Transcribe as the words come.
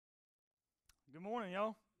Good morning,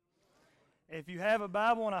 y'all. If you have a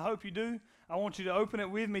Bible, and I hope you do, I want you to open it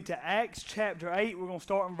with me to Acts chapter 8. We're going to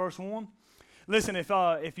start in verse 1. Listen,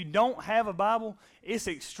 if you don't have a Bible, it's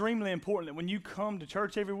extremely important that when you come to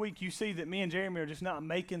church every week, you see that me and Jeremy are just not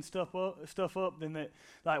making stuff up, then that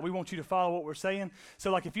like we want you to follow what we're saying. So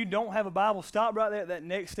like if you don't have a Bible, stop right there at that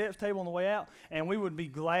next steps table on the way out, and we would be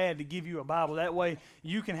glad to give you a Bible. That way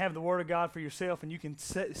you can have the Word of God for yourself, and you can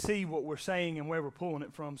see what we're saying and where we're pulling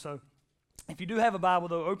it from. So if you do have a Bible,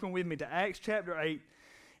 though, open with me to Acts chapter 8,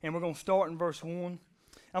 and we're going to start in verse 1. I'm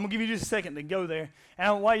going to give you just a second to go there.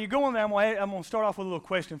 And while you're going there, I'm going to start off with a little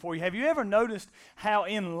question for you. Have you ever noticed how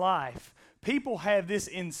in life people have this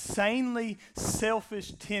insanely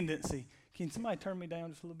selfish tendency? Can somebody turn me down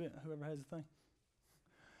just a little bit, whoever has the thing?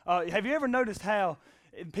 Have you ever noticed how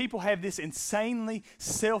people have this insanely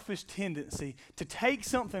selfish tendency to take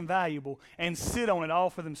something valuable and sit on it all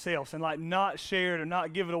for themselves and like not share it or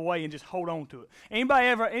not give it away and just hold on to it? Anybody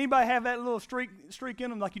have that little streak in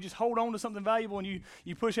them, like you just hold on to something valuable and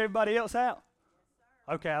you push everybody else out?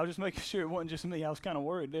 Okay, I was just making sure it wasn't just me. I was kind of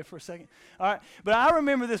worried there for a second. All right, but I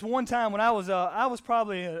remember this one time when I was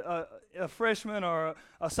probably a freshman or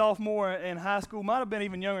a sophomore in high school, might have been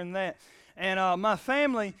even younger than that. And my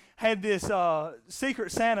family had this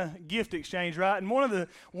Secret Santa gift exchange, right? And one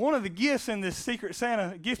of the gifts in this Secret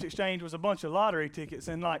Santa gift exchange was a bunch of lottery tickets.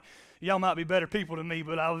 And like, y'all might be better people than me,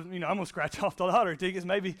 but I'm gonna scratch off the lottery tickets.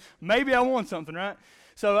 Maybe I won something, right?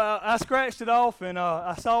 So I scratched it off, and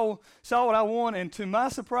I saw what I won, and to my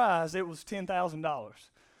surprise, it was $10,000.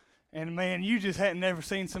 And man, you just hadn't never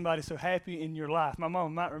seen somebody so happy in your life. My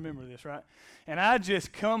mom might remember this, right? And I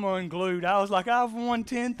just come unglued. I was like, I've won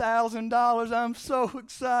 $10,000. I'm so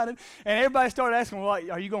excited. And everybody started asking, well, like,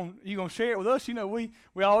 are you gonna share it with us? You know, we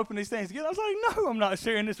all open these things together. I was like, no, I'm not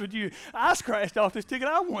sharing this with you. I scratched off this ticket.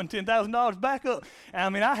 I won $10,000 back up. And I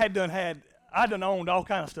mean, I done owned all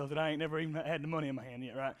kind of stuff that I ain't never even had the money in my hand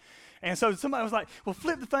yet, right? And so somebody was like, well,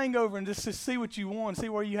 flip the thing over and just see what you won, see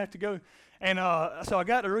where you have to go. And so I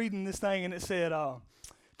got to reading this thing, and it said,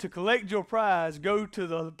 to collect your prize, go to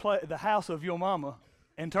the house of your mama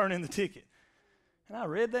and turn in the ticket. And I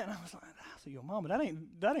read that, and I was like, the house of your mama? That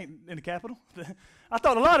ain't in the Capitol. I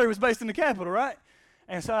thought the lottery was based in the Capitol, right?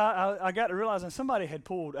 And so I got to realizing somebody had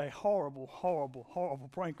pulled a horrible, horrible, horrible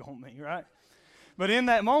prank on me, right? But in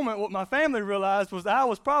that moment, what my family realized was I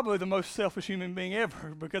was probably the most selfish human being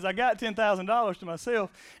ever, because I got $10,000 to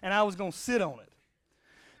myself, and I was going to sit on it.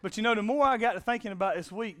 But you know, the more I got to thinking about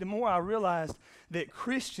this week, the more I realized that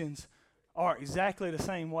Christians are exactly the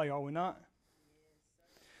same way, are we not?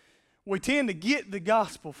 We tend to get the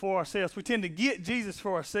gospel for ourselves. We tend to get Jesus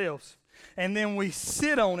for ourselves. And then we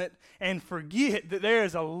sit on it and forget that there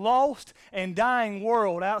is a lost and dying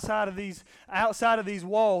world outside of these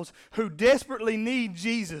walls who desperately need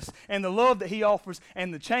Jesus and the love that he offers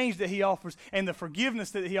and the change that he offers and the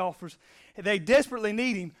forgiveness that he offers. They desperately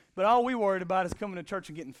need him, but all we worried about is coming to church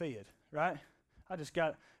and getting fed, right?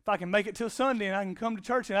 If I can make it till Sunday and I can come to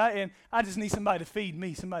church and I just need somebody to feed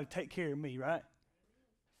me, somebody to take care of me, right?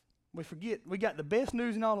 We forget. We got the best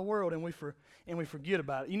news in all the world, and we forget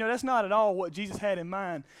about it. You know, that's not at all what Jesus had in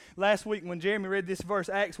mind. Last week when Jeremy read this verse,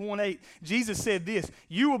 Acts 1:8, Jesus said this,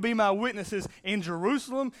 you will be my witnesses in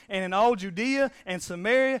Jerusalem and in all Judea and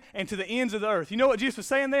Samaria and to the ends of the earth. You know what Jesus was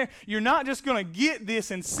saying there? You're not just going to get this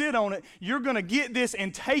and sit on it. You're going to get this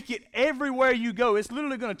and take it everywhere you go. It's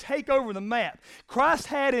literally going to take over the map. Christ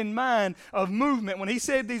had in mind a movement when he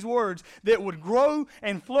said these words that would grow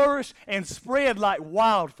and flourish and spread like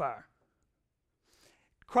wildfire.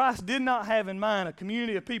 Christ did not have in mind a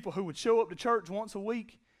community of people who would show up to church once a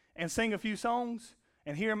week and sing a few songs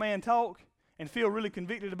and hear a man talk and feel really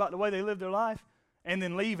convicted about the way they live their life and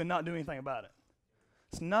then leave and not do anything about it.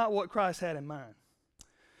 It's not what Christ had in mind.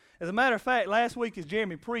 As a matter of fact, last week as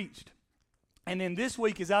Jeremy preached, and then this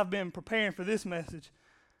week as I've been preparing for this message,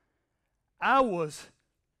 I was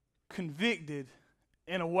convicted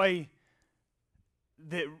in a way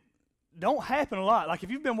that don't happen a lot. Like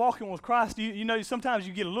if you've been walking with Christ, you know sometimes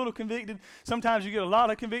you get a little convicted, sometimes you get a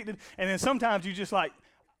lot of convicted, and then sometimes you just like,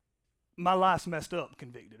 my life's messed up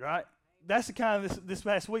convicted, right? That's the kind of this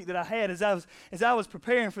past week that I had as I was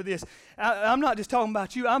preparing for this. I'm not just talking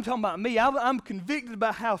about you, I'm talking about me. I'm convicted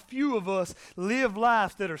about how few of us live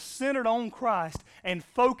lives that are centered on Christ and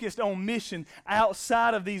focused on mission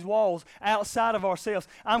outside of these walls, outside of ourselves.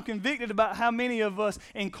 I'm convicted about how many of us,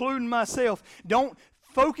 including myself, don't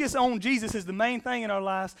focus on Jesus as the main thing in our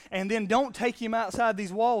lives, and then don't take him outside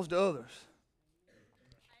these walls to others.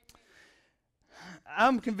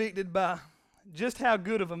 I'm convicted by just how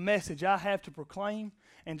good of a message I have to proclaim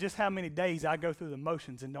and just how many days I go through the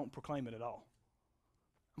motions and don't proclaim it at all.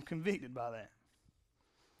 I'm convicted by that.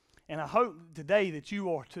 And I hope today that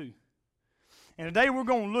you are too. And today we're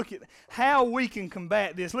going to look at how we can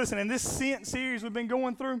combat this. Listen, in this Sent series we've been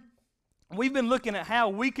going through, we've been looking at how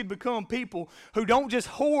we could become people who don't just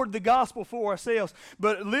hoard the gospel for ourselves,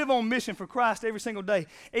 but live on mission for Christ every single day.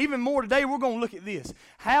 Even more today, we're going to look at this.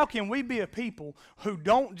 How can we be a people who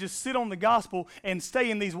don't just sit on the gospel and stay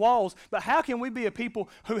in these walls, but how can we be a people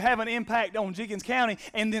who have an impact on Jiggins County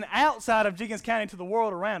and then outside of Jiggins County to the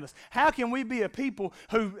world around us? How can we be a people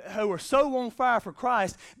who are so on fire for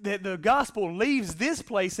Christ that the gospel leaves this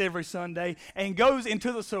place every Sunday and goes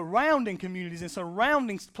into the surrounding communities and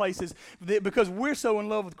surrounding places because we're so in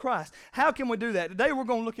love with Christ? How can we do that? Today we're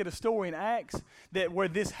going to look at a story in Acts where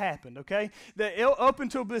this happened, okay? Up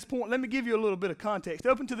until this point, let me give you a little bit of context.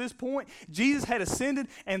 Up until this point, Jesus had ascended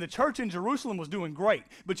and the church in Jerusalem was doing great.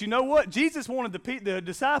 But you know what? Jesus wanted the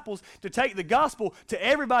disciples to take the gospel to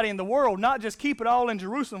everybody in the world, not just keep it all in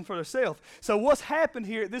Jerusalem for themselves. So what's happened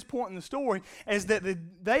here at this point in the story is that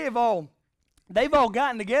they've all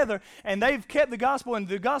gotten together and they've kept the gospel, and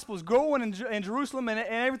the gospel is growing in Jerusalem and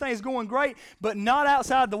everything is going great, but not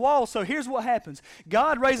outside the walls. So here's what happens.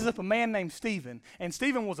 God raises up a man named Stephen, and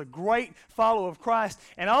Stephen was a great follower of Christ,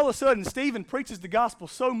 and all of a sudden Stephen preaches the gospel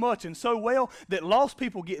so much and so well that lost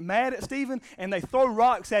people get mad at Stephen and they throw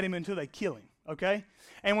rocks at him until they kill him, okay?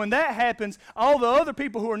 And when that happens, all the other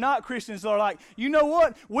people who are not Christians are like, you know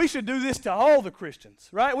what? We should do this to all the Christians,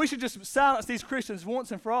 right? We should just silence these Christians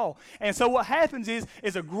once and for all. And so what happens is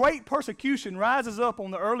a great persecution rises up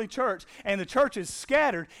on the early church, and the church is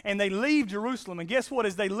scattered, and they leave Jerusalem. And guess what?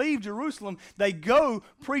 As they leave Jerusalem, they go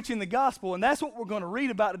preaching the gospel. And that's what we're going to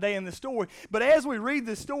read about today in this story. But as we read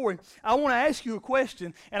this story, I want to ask you a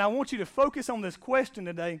question, and I want you to focus on this question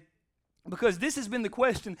today. Because this has been the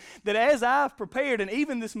question that as I've prepared, and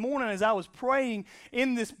even this morning as I was praying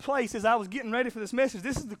in this place, as I was getting ready for this message,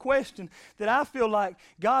 this is the question that I feel like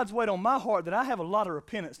God's weight on my heart that I have a lot of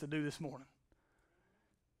repentance to do this morning.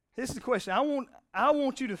 This is the question. I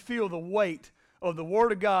want you to feel the weight of the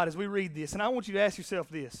Word of God as we read this, and I want you to ask yourself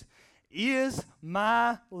this. Is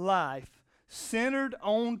my life centered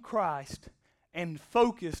on Christ and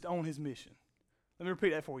focused on His mission? Let me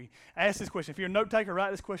repeat that for you. Ask this question. If you're a note taker,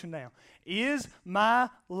 write this question down. Is my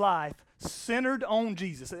life centered on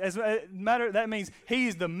Jesus? That means He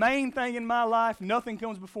is the main thing in my life. Nothing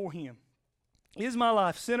comes before Him. Is my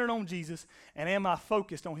life centered on Jesus, and am I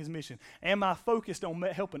focused on His mission? Am I focused on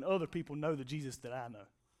helping other people know the Jesus that I know?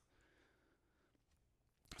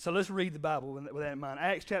 So let's read the Bible with that in mind.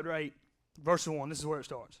 Acts chapter 8, verse 1. This is where it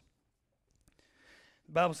starts.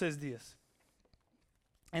 The Bible says this.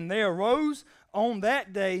 And there arose on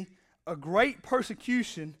that day a great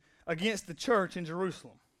persecution against the church in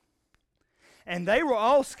Jerusalem. And they were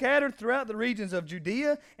all scattered throughout the regions of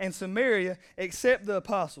Judea and Samaria, except the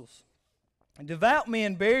apostles. And devout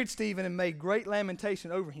men buried Stephen and made great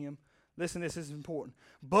lamentation over him. Listen, this is important.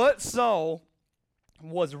 But Saul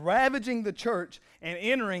was ravaging the church, and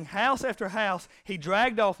entering house after house, he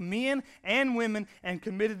dragged off men and women and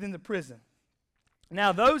committed them to prison.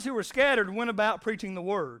 Now those who were scattered went about preaching the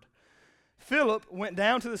word. Philip went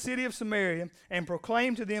down to the city of Samaria and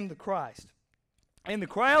proclaimed to them the Christ. And the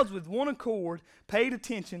crowds with one accord paid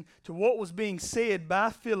attention to what was being said by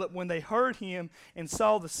Philip when they heard him and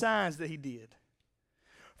saw the signs that he did.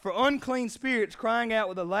 For unclean spirits crying out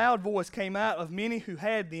with a loud voice came out of many who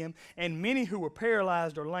had them, and many who were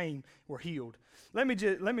paralyzed or lame were healed. Let me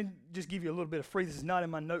just give you a little bit of free. This is not in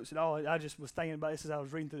my notes at all. I just was thinking about this as I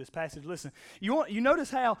was reading through this passage. Listen, you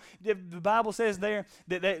notice how the Bible says there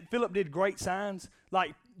that Philip did great signs?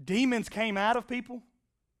 Like demons came out of people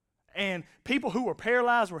and people who were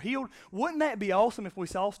paralyzed were healed. Wouldn't that be awesome if we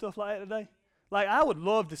saw stuff like that today? Like I would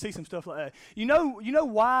love to see some stuff like that. You know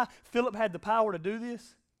why Philip had the power to do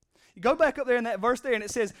this? You go back up there in that verse there, and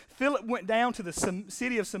it says, Philip went down to the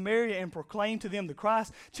city of Samaria and proclaimed to them the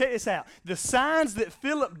Christ. Check this out. The signs that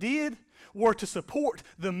Philip did were to support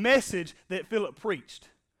the message that Philip preached.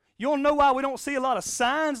 You want to know why we don't see a lot of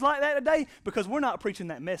signs like that today? Because we're not preaching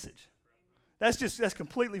that message. That's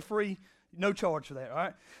completely free, no charge for that, all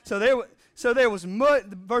right? So there was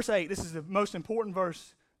verse 8. This is the most important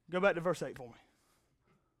verse. Go back to verse 8 for me.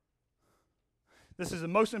 This is the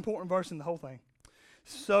most important verse in the whole thing.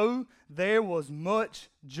 So there was much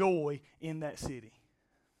joy in that city.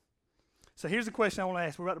 So here's the question I want to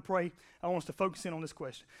ask. We're about to pray. I want us to focus in on this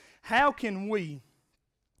question. How can we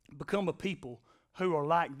become a people who are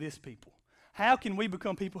like this people? How can we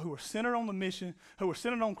become people who are centered on the mission, who are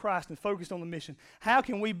centered on Christ and focused on the mission? How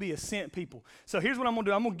can we be a sent people? So here's what I'm going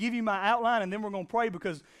to do. I'm going to give you my outline, and then we're going to pray,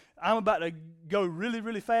 because I'm about to go really,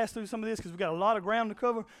 really fast through some of this because we've got a lot of ground to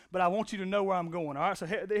cover, but I want you to know where I'm going. All right, so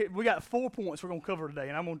we got 4 points we're going to cover today,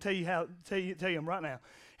 and I'm going to tell you them right now.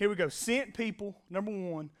 Here we go. Sent people, number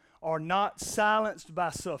 1, are not silenced by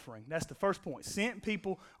suffering. That's the first point. Sent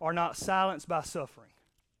people are not silenced by suffering.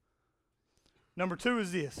 Number 2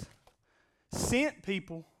 is this. Sent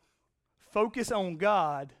people focus on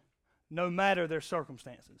God no matter their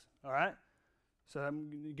circumstances. All right? So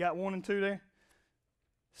you got 1 and 2 there.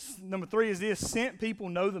 Number 3 is this. Sent people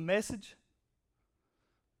know the message.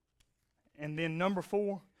 And then number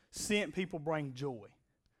 4, sent people bring joy.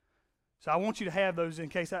 So I want you to have those in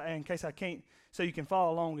case I can't, so you can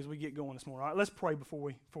follow along as we get going this morning. All right, let's pray before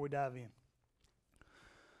we dive in.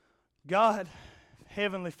 God,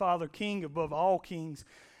 Heavenly Father, King above all kings,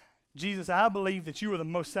 Jesus, I believe that you are the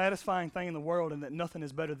most satisfying thing in the world and that nothing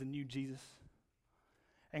is better than you, Jesus.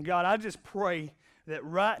 And God, I just pray that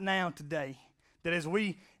right now today, that as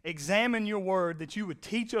we examine your word, that you would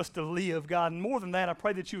teach us to live, God. And more than that, I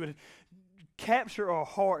pray that you would capture our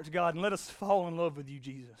hearts, God, and let us fall in love with you,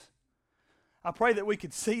 Jesus. I pray that we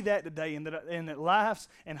could see that today and that lives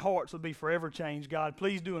and hearts would be forever changed. God,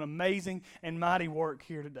 please do an amazing and mighty work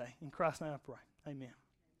here today. In Christ's name I pray. Amen.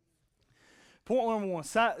 Point number 1,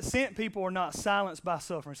 sent people are not silenced by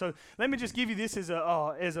suffering. So let me just give you this as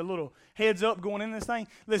a little heads up going in this thing.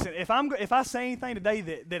 Listen, if I say anything today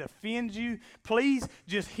that offends you, please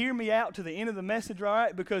just hear me out to the end of the message, all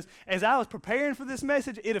right? Because as I was preparing for this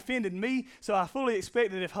message, it offended me. So I fully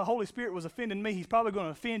expect that if the Holy Spirit was offending me, he's probably going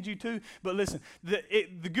to offend you too. But listen,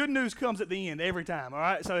 the good news comes at the end every time, all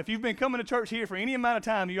right? So if you've been coming to church here for any amount of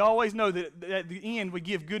time, you always know that at the end we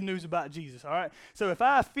give good news about Jesus, all right? So if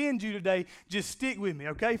I offend you today, just stick with me,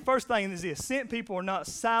 okay? First thing is this. Sent people are not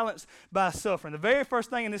silenced by suffering. The very first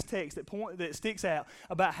thing in this text that sticks out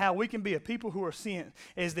about how we can be a people who are sent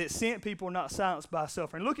is that sent people are not silenced by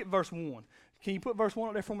suffering. Look at verse 1. Can you put verse 1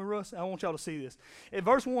 up there for me, Russ? I want y'all to see this.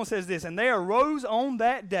 Verse 1 says this, and there arose on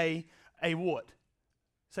that day a what?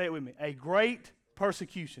 Say it with me. A great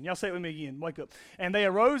persecution. Y'all say it with me again. Wake up. And they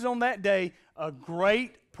arose on that day a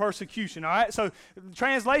great persecution. All right, so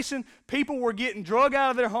translation, people were getting drug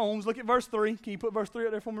out of their homes. Look at verse 3. Can you put verse 3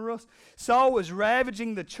 up there for me, Russ? Saul was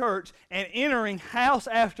ravaging the church and entering house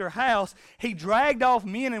after house. He dragged off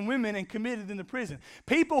men and women and committed them to prison.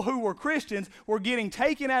 People who were Christians were getting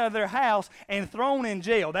taken out of their house and thrown in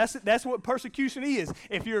jail. That's what persecution is.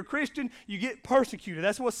 If you're a Christian, you get persecuted.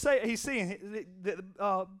 That's what he's saying.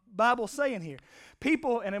 The Bible's saying here.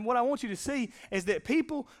 People, and what I want you to see is that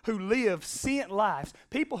people who live sent lives,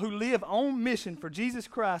 people who live on mission for Jesus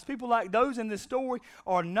Christ, people like those in this story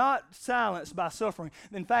are not silenced by suffering.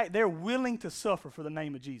 In fact, they're willing to suffer for the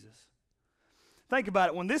name of Jesus. Think about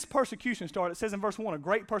it. When this persecution started, it says in verse 1, a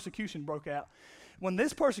great persecution broke out. When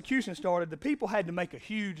this persecution started, the people had to make a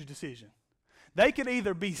huge decision. They could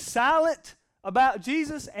either be silent about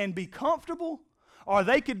Jesus and be comfortable, or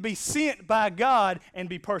they could be sent by God and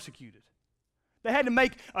be persecuted. They had to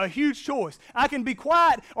make a huge choice. I can be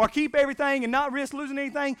quiet or keep everything and not risk losing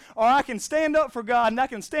anything, or I can stand up for God and I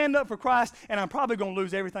can stand up for Christ, and I'm probably going to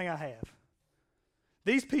lose everything I have.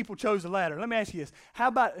 These people chose the latter. Let me ask you this. How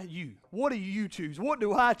about you? What do you choose? What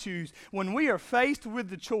do I choose when we are faced with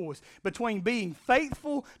the choice between being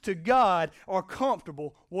faithful to God or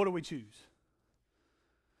comfortable? What do we choose?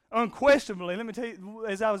 Unquestionably, let me tell you,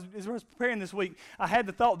 as I was preparing this week, I had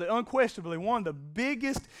the thought that unquestionably one of the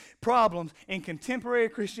biggest problems in contemporary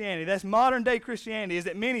Christianity, that's modern day Christianity, is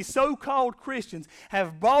that many so-called Christians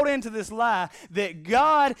have bought into this lie that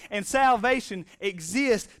God and salvation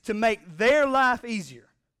exist to make their life easier,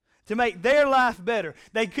 to make their life better.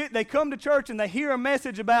 They come to church and they hear a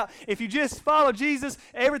message about if you just follow Jesus,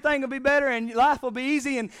 everything will be better and life will be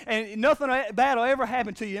easy and nothing bad will ever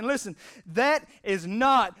happen to you. And listen, that is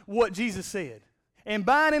not what Jesus said. And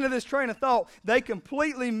buying into this train of thought, they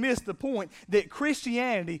completely miss the point that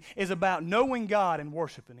Christianity is about knowing God and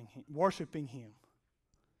worshiping Him.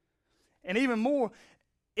 And even more,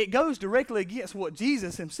 it goes directly against what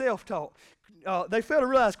Jesus Himself taught. They fail to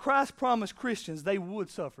realize Christ promised Christians they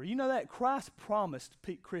would suffer. You know that? Christ promised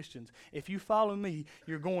Christians, if you follow me,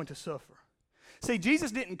 you're going to suffer. See,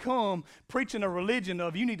 Jesus didn't come preaching a religion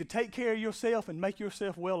of you need to take care of yourself and make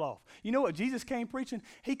yourself well off. You know what Jesus came preaching?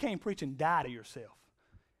 He came preaching die to yourself.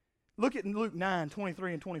 Look at Luke 9,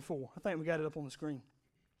 23 and 24. I think we got it up on the screen.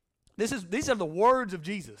 These are the words of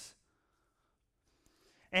Jesus.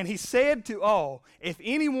 And he said to all, if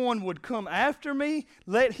anyone would come after me,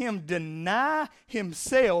 let him deny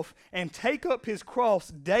himself and take up his cross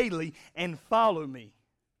daily and follow me.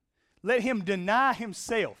 Let him deny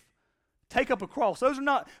himself. Take up a cross. Those are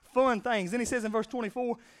not fun things. Then he says in verse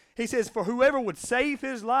 24, he says, for whoever would save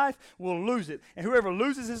his life will lose it. And whoever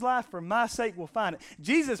loses his life for my sake will find it.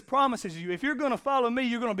 Jesus promises you, if you're going to follow me,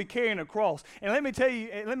 you're going to be carrying a cross. And let me tell you,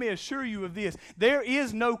 let me assure you of this. There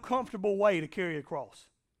is no comfortable way to carry a cross.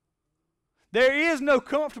 There is no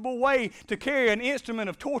comfortable way to carry an instrument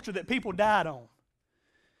of torture that people died on.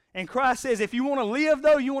 And Christ says, if you want to live,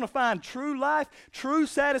 though, you want to find true life, true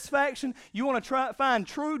satisfaction, you want to find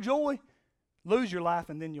true joy, lose your life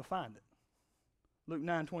and then you'll find it. Luke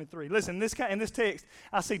 9:23. Listen, in this text,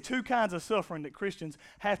 I see two kinds of suffering that Christians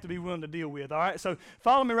have to be willing to deal with. All right, so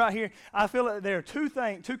follow me right here. I feel that there are two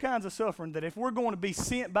kinds of suffering that if we're going to be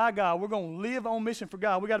sent by God, we're going to live on mission for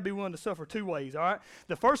God, we got to be willing to suffer two ways. All right,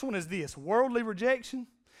 the first one is this: worldly rejection,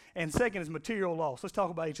 and second is material loss. Let's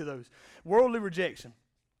talk about each of those. Worldly rejection.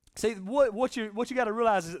 See, what you got to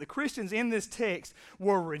realize is that the Christians in this text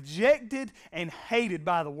were rejected and hated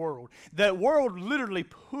by the world. The world literally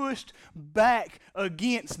pushed back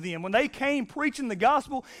against them. When they came preaching the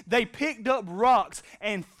gospel, they picked up rocks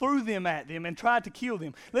and threw them at them and tried to kill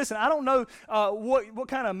them. Listen, I don't know what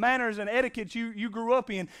kind of manners and etiquette you grew up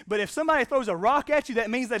in, but if somebody throws a rock at you, that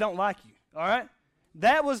means they don't like you, all right?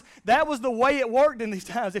 That was the way it worked in these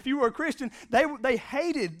times. If you were a Christian, they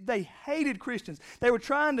hated Christians. They were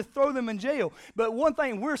trying to throw them in jail. But one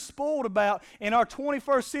thing we're spoiled about in our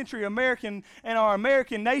 21st century American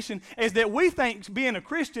nation is that we think being a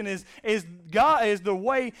Christian is the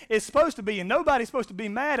way it's supposed to be, and nobody's supposed to be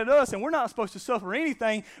mad at us, and we're not supposed to suffer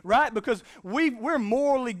anything, right? Because we're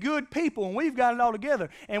morally good people, and we've got it all together.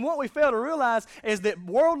 And what we fail to realize is that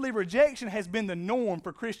worldly rejection has been the norm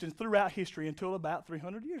for Christians throughout history until about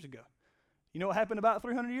 300 years ago. You know what happened about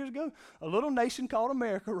 300 years ago? A little nation called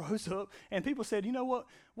America rose up, and people said, you know what?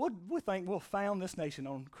 We think we'll found this nation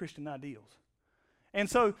on Christian ideals. And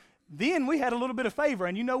so then we had a little bit of favor,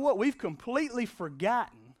 and you know what? We have completely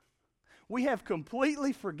forgotten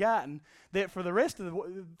that for the rest of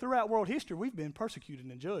throughout world history, we've been persecuted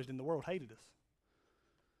and judged, and the world hated us.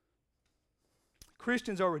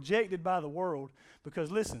 Christians are rejected by the world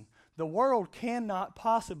because, listen, the world cannot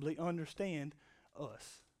possibly understand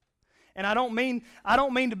us. And I don't mean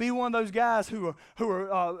to be one of those guys who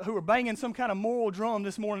are banging some kind of moral drum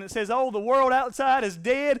this morning that says, oh, the world outside is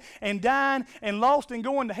dead and dying and lost and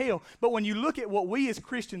going to hell. But when you look at what we as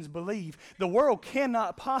Christians believe, the world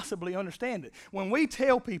cannot possibly understand it. When we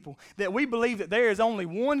tell people that we believe that there is only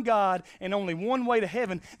one God and only one way to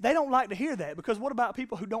heaven, they don't like to hear that, because what about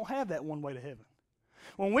people who don't have that one way to heaven?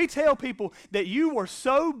 When we tell people that you were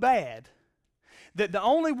so bad that the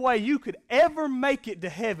only way you could ever make it to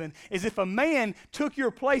heaven is if a man took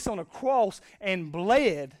your place on a cross and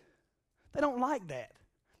bled, they don't like that.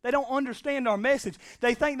 They don't understand our message.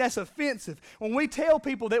 They think that's offensive. When we tell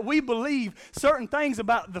people that we believe certain things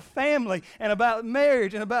about the family and about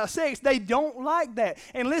marriage and about sex, they don't like that.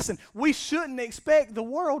 And listen, we shouldn't expect the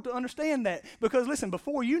world to understand that, because listen,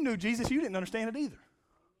 before you knew Jesus, you didn't understand it either.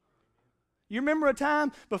 You remember a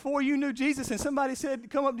time before you knew Jesus and somebody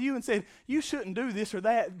come up to you and said, you shouldn't do this or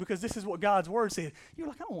that because this is what God's word said. You're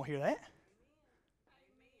like, I don't want to hear that. Amen.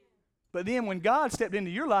 But then when God stepped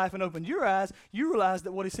into your life and opened your eyes, you realized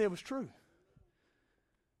that what he said was true.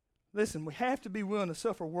 Listen, we have to be willing to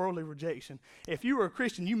suffer worldly rejection. If you are a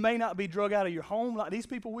Christian, you may not be drug out of your home like these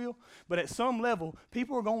people will, but at some level,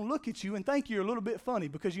 people are going to look at you and think you're a little bit funny,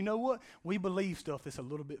 because you know what? We believe stuff that's a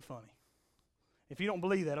little bit funny. If you don't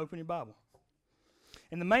believe that, open your Bible.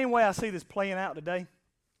 And the main way I see this playing out today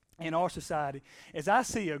in our society is I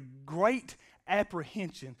see a great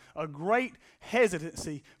apprehension, a great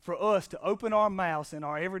hesitancy for us to open our mouths in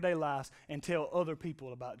our everyday lives and tell other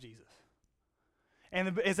people about Jesus.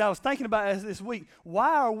 And as I was thinking about it this week,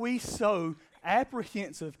 why are we so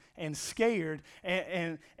apprehensive and scared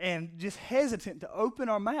and just hesitant to open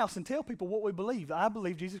our mouths and tell people what we believe? I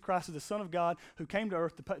believe Jesus Christ is the Son of God who came to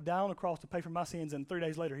earth to die on the cross to pay for my sins, and 3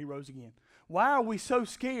 days later he rose again. Why are we so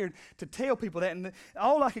scared to tell people that? And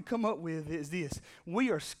all I could come up with is this: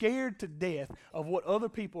 we are scared to death of what other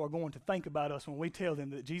people are going to think about us when we tell them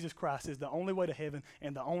that Jesus Christ is the only way to heaven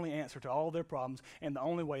and the only answer to all their problems and the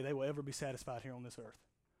only way they will ever be satisfied here on this earth.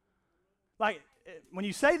 Like, when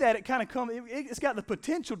you say that, it's got the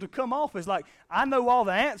potential to come off as like, I know all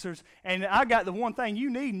the answers and I got the one thing you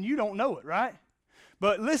need and you don't know it, right?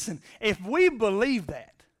 But listen, if we believe that,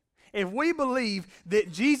 if we believe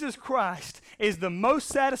that Jesus Christ is the most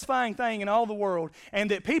satisfying thing in all the world, and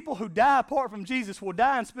that people who die apart from Jesus will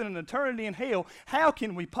die and spend an eternity in hell, how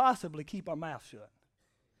can we possibly keep our mouth shut?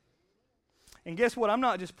 And guess what? I'm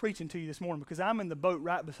not just preaching to you this morning because I'm in the boat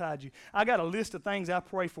right beside you. I got a list of things I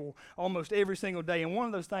pray for almost every single day, and one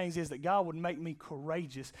of those things is that God would make me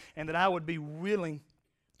courageous and that I would be willing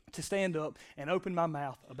to stand up and open my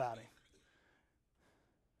mouth about Him.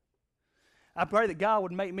 I pray that God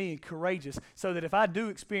would make me courageous so that if I do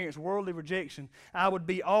experience worldly rejection, I would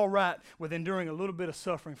be all right with enduring a little bit of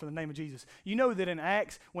suffering for the name of Jesus. You know that in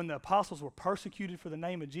Acts, when the apostles were persecuted for the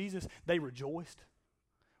name of Jesus, they rejoiced.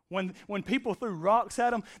 When people threw rocks at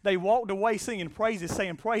them, they walked away singing praises,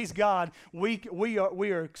 saying, "Praise God, we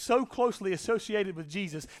are so closely associated with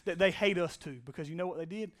Jesus that they hate us too." Because you know what they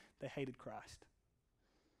did? They hated Christ.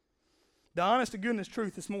 The honest to goodness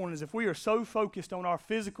truth this morning is if we are so focused on our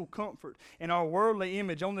physical comfort and our worldly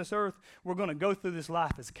image on this earth, we're going to go through this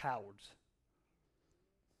life as cowards.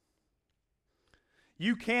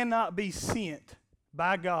 You cannot be sent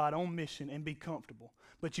by God on mission and be comfortable,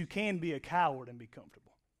 but you can be a coward and be comfortable.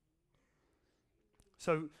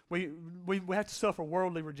 So we have to suffer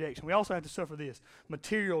worldly rejection. We also have to suffer this,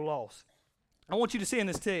 material loss. I want you to see in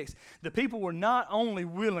this text, the people were not only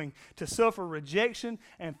willing to suffer rejection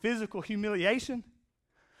and physical humiliation,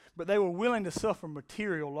 but they were willing to suffer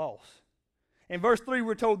material loss. In verse 3,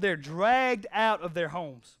 we're told they're dragged out of their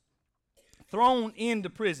homes, thrown into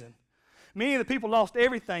prison. Many of the people lost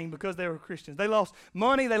everything because they were Christians. They lost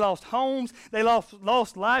money, they lost homes, they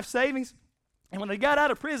lost life savings. And when they got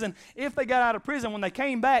out of prison, if they got out of prison, when they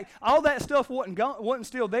came back, all that stuff wasn't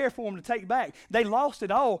still there for them to take back. They lost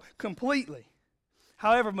it all completely.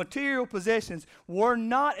 However, material possessions were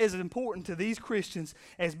not as important to these Christians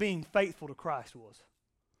as being faithful to Christ was.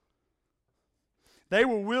 They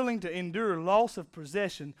were willing to endure loss of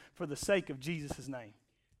possession for the sake of Jesus' name.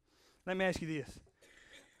 Let me ask you this.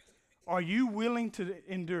 Are you willing to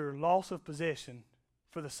endure loss of possession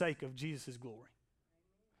for the sake of Jesus' glory?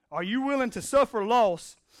 Are you willing to suffer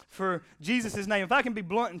loss for Jesus' name? If I can be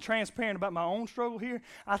blunt and transparent about my own struggle here,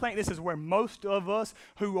 I think this is where most of us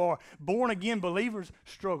who are born-again believers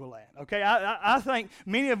struggle at. Okay, I think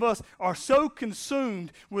many of us are so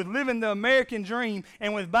consumed with living the American dream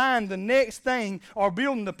and with buying the next thing or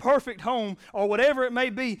building the perfect home or whatever it may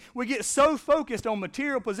be. We get so focused on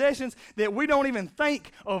material possessions that we don't even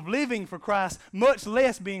think of living for Christ, much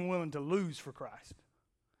less being willing to lose for Christ.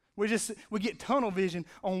 We get tunnel vision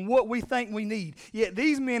on what we think we need. Yet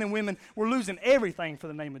these men and women were losing everything for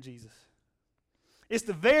the name of Jesus. It's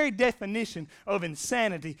the very definition of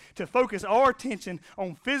insanity to focus our attention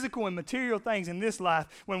on physical and material things in this life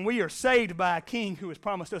when we are saved by a King who has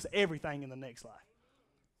promised us everything in the next life.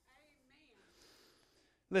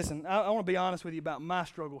 Listen, I want to be honest with you about my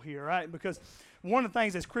struggle here, right? Because one of the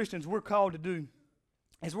things as Christians we're called to do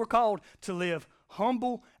is we're called to live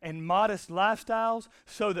humble and modest lifestyles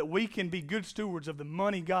so that we can be good stewards of the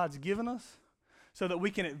money God's given us so that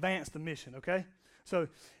we can advance the mission, okay? So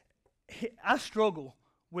I struggle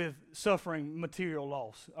with suffering material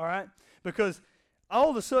loss, all right? Because all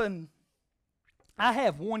of a sudden, I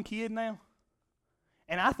have one kid now,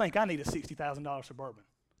 and I think I need a $60,000 Suburban.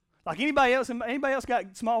 Like anybody else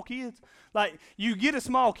got small kids? Like you get a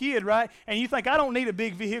small kid, right? And you think I don't need a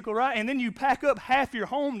big vehicle, right? And then you pack up half your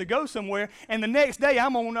home to go somewhere, and the next day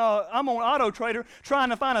I'm on Auto Trader trying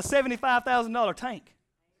to find a $75,000 tank.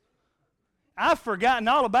 I've forgotten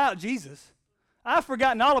all about Jesus. I've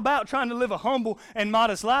forgotten all about trying to live a humble and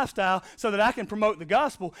modest lifestyle so that I can promote the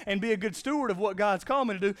gospel and be a good steward of what God's called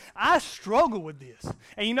me to do. I struggle with this.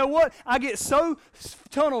 And you know what? I get so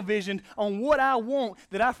tunnel visioned on what I want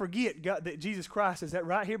that I forget God, that Jesus Christ is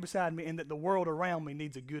right here beside me and that the world around me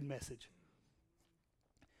needs a good message.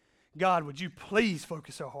 God, would you please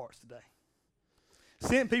focus our hearts today?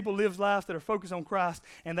 Sent people live lives that are focused on Christ,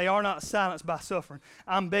 and they are not silenced by suffering.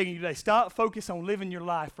 I'm begging you today, stop focusing on living your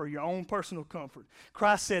life for your own personal comfort.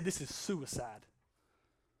 Christ said this is suicide.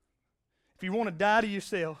 If you want to die to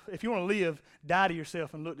yourself, if you want to live, die to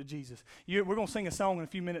yourself and look to Jesus. We're going to sing a song in a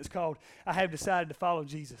few minutes called, I Have Decided to Follow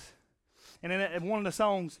Jesus. And in one of the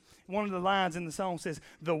songs, one of the lines in the song says,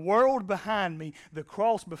 the world behind me, the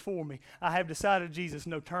cross before me, I have decided, Jesus,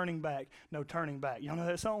 no turning back, no turning back. Y'all know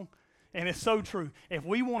that song? And it's so true. If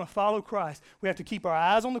we want to follow Christ, we have to keep our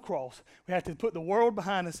eyes on the cross. We have to put the world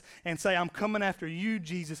behind us and say, I'm coming after you,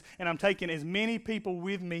 Jesus, and I'm taking as many people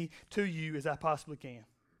with me to you as I possibly can.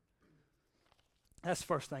 That's the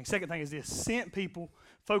first thing. Second thing is this. Sent people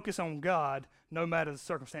focus on God no matter the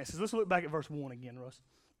circumstances. Let's look back at verse 1 again, Russ.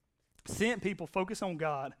 Sent people focus on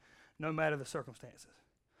God no matter the circumstances.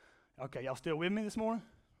 Okay, y'all still with me this morning?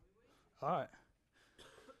 All right.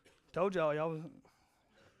 Told y'all was...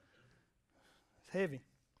 It's heavy.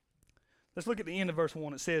 Let's look at the end of verse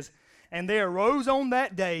 1. It says, "And there arose on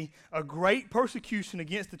that day a great persecution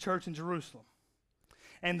against the church in Jerusalem.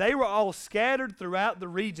 And they were all scattered throughout the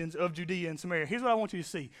regions of Judea and Samaria." Here's what I want you to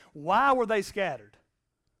see. Why were they scattered?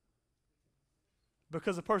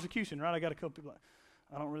 Because of persecution, right? I got a couple people like,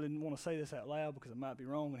 I don't really want to say this out loud because it might be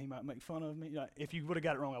wrong and he might make fun of me. If you would have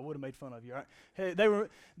got it wrong, I would have made fun of you, right? Hey,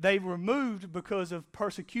 they were moved because of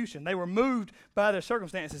persecution. They were moved by their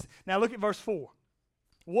circumstances. Now look at verse 4.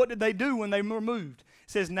 What did they do when they were moved?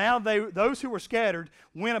 It says, "Now those who were scattered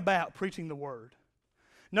went about preaching the word."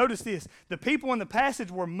 Notice this. The people in the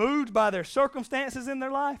passage were moved by their circumstances in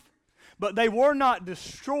their life, but they were not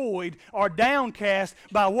destroyed or downcast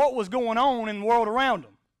by what was going on in the world around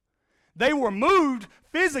them. They were moved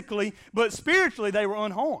physically, but spiritually they were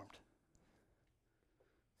unharmed.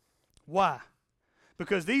 Why?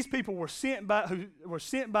 Because these people were sent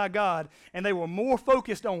by God, and they were more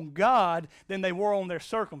focused on God than they were on their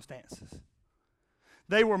circumstances.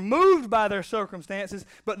 They were moved by their circumstances,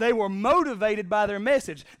 but they were motivated by their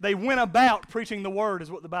message. They went about preaching the word, is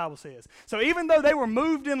what the Bible says. So even though they were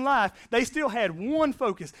moved in life, they still had one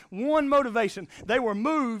focus, one motivation. They were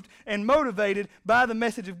moved and motivated by the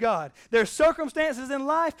message of God. Their circumstances in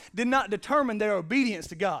life did not determine their obedience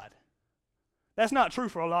to God. That's not true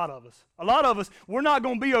for a lot of us. A lot of us, we're not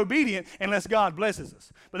going to be obedient unless God blesses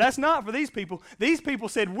us. But that's not for these people. These people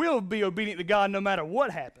said we'll be obedient to God no matter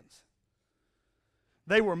what happens.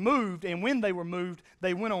 They were moved, and when they were moved,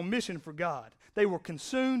 they went on mission for God. They were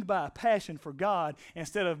consumed by a passion for God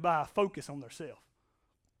instead of by a focus on themselves.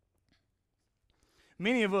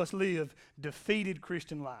 Many of us live defeated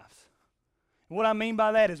Christian lives. And what I mean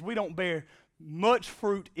by that is we don't bear much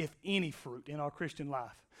fruit, if any fruit, in our Christian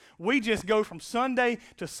life. We just go from Sunday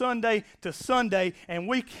to Sunday to Sunday, and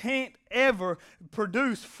we can't ever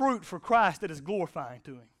produce fruit for Christ that is glorifying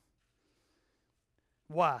to Him.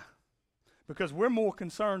 Why? Because we're more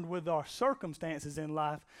concerned with our circumstances in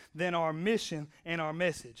life than our mission and our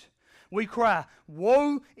message. We cry,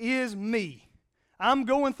 "Woe is me. I'm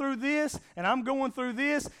going through this, and I'm going through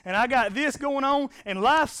this, and I got this going on, and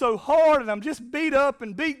life's so hard, and I'm just beat up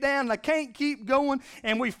and beat down, and I can't keep going."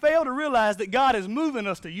 And we fail to realize that God is moving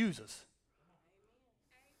us to use us.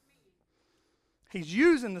 He's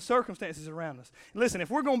using the circumstances around us. Listen, if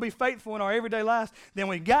we're going to be faithful in our everyday lives, then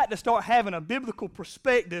we've got to start having a biblical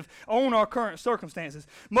perspective on our current circumstances.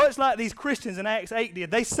 Much like these Christians in Acts 8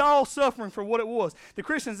 did. They saw suffering for what it was. The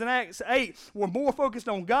Christians in Acts 8 were more focused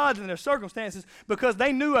on God than their circumstances because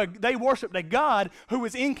they knew they worshiped a God who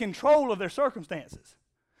was in control of their circumstances.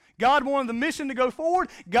 God wanted the mission to go forward.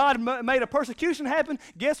 God made a persecution happen.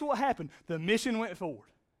 Guess what happened? The mission went forward.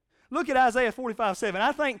 Look at Isaiah 45:7.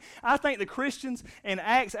 I think the Christians in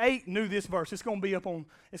Acts 8 knew this verse. It's going to be up on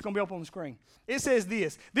the screen. It says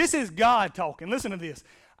this. This is God talking. Listen to this.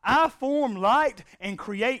 "I form light and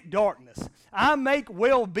create darkness. I make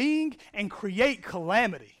well-being and create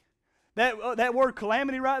calamity." That word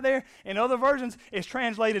calamity right there in other versions is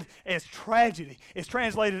translated as tragedy. It's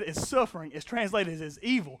translated as suffering. It's translated as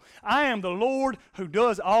evil. I am the Lord who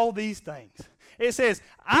does all these things. It says,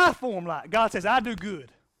 "I form light." God says, "I do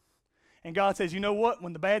good." And God says, "You know what?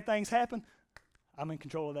 When the bad things happen, I'm in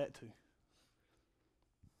control of that too."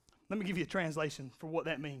 Let me give you a translation for what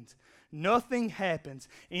that means. Nothing happens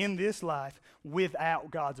in this life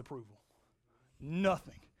without God's approval.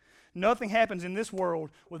 Nothing. Nothing happens in this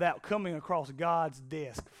world without coming across God's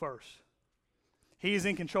desk first. He is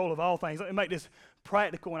in control of all things. Let me make this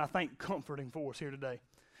practical and I think comforting for us here today.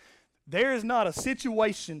 There is not a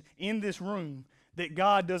situation in this room that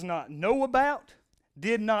God does not know about,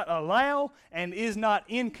 did not allow, and is not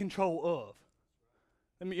in control of.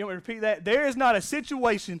 Let me repeat that. There is not a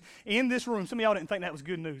situation in this room. Some of y'all didn't think that was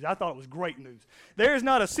good news. I thought it was great news. There is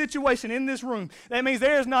not a situation in this room. That means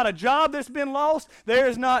there is not a job that's been lost. There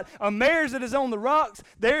is not a marriage that is on the rocks.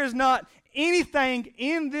 There is not anything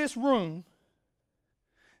in this room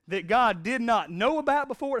that God did not know about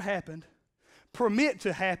before it happened, permit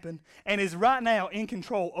to happen, and is right now in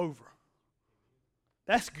control over.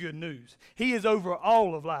 That's good news. He is over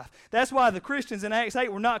all of life. That's why the Christians in Acts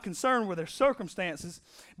 8 were not concerned with their circumstances,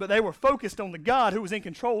 but they were focused on the God who was in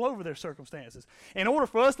control over their circumstances. In order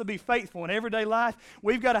for us to be faithful in everyday life,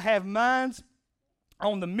 we've got to have minds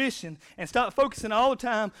on the mission and stop focusing all the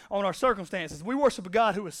time on our circumstances. We worship a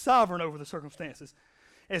God who is sovereign over the circumstances.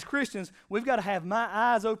 As Christians, we've got to have my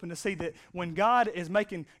eyes open to see that when God is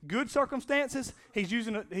making good circumstances, He's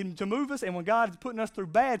using it to move us, and when God is putting us through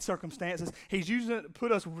bad circumstances, He's using it to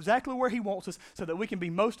put us exactly where He wants us so that we can be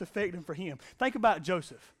most effective for Him. Think about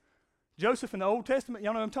Joseph. Joseph in the Old Testament,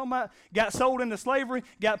 y'all know what I'm talking about? Got sold into slavery,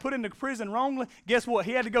 got put into prison wrongly. Guess what?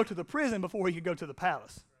 He had to go to the prison before he could go to the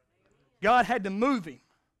palace. God had to move him.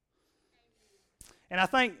 And I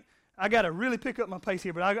think I got to really pick up my pace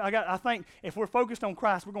here, but I think if we're focused on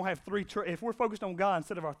Christ, we're going to have if we're focused on God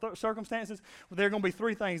instead of our circumstances, well, there are going to be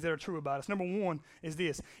three things that are true about us. Number one is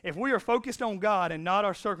this. If we are focused on God and not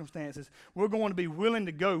our circumstances, we're going to be willing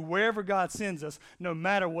to go wherever God sends us, no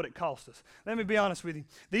matter what it costs us. Let me be honest with you.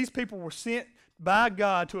 These people were sent by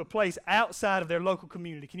God to a place outside of their local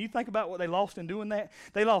community. Can you think about what they lost in doing that?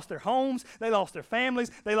 They lost their homes, they lost their families,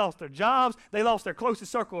 they lost their jobs, they lost their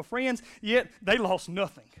closest circle of friends, yet they lost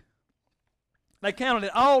nothing. They counted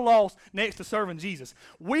it all lost next to serving Jesus.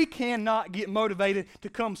 We cannot get motivated to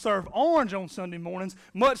come serve Orange on Sunday mornings,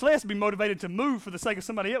 much less be motivated to move for the sake of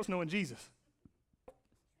somebody else knowing Jesus.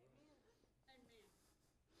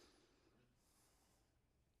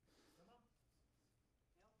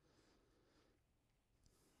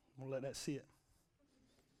 I'm going to let that sit.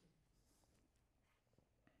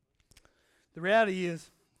 The reality is,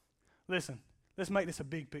 listen, let's make this a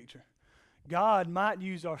big picture. God might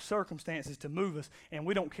use our circumstances to move us, and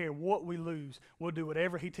we don't care what we lose. We'll do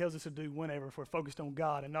whatever he tells us to do whenever if we're focused on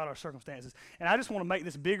God and not our circumstances. And I just want to make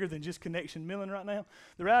this bigger than just Connection Millen right now.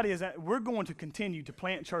 The reality is that we're going to continue to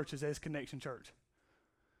plant churches as Connection Church.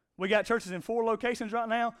 We got churches in 4 locations right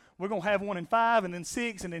now. We're going to have one in 5, and then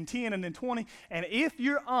 6, and then 10, and then 20. And if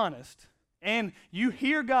you're honest and you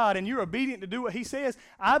hear God and you're obedient to do what he says,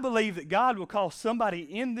 I believe that God will call somebody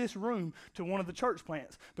in this room to one of the church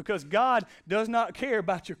plants, because God does not care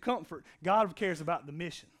about your comfort. God cares about the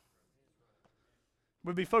mission.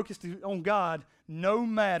 We'll be focused on God no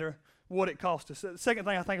matter what it costs us. The second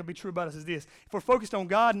thing I think will be true about us is this. If we're focused on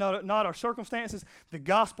God, not our circumstances, the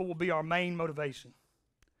gospel will be our main motivation.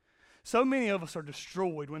 So many of us are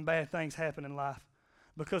destroyed when bad things happen in life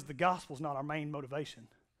because the gospel is not our main motivation.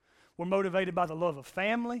 We're motivated by the love of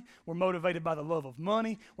family. We're motivated by the love of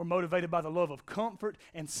money. We're motivated by the love of comfort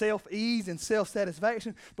and self-ease and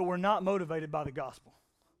self-satisfaction, but we're not motivated by the gospel.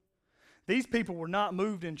 These people were not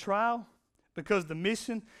moved in trial because the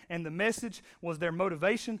mission and the message was their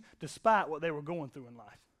motivation despite what they were going through in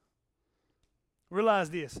life. Realize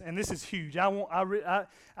this, and this is huge. I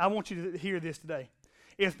want you to hear this today.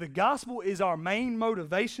 If the gospel is our main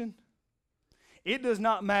motivation, it does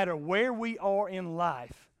not matter where we are in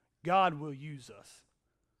life, God will use us.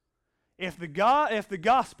 If the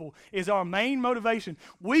gospel is our main motivation,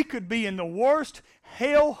 we could be in the worst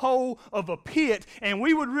hellhole of a pit, and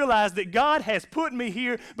we would realize that God has put me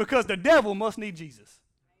here because the devil must need Jesus.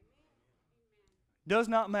 Does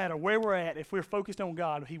not matter where we're at. If we're focused on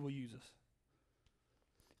God, he will use us.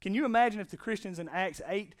 Can you imagine if the Christians in Acts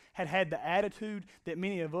 8 had the attitude that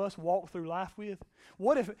many of us walk through life with?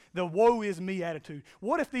 What if the woe is me attitude?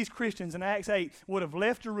 What if these Christians in Acts 8 would have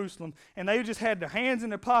left Jerusalem and they just had their hands in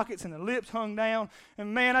their pockets and their lips hung down?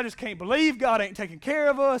 And man, I just can't believe God ain't taking care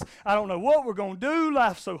of us. I don't know what we're going to do.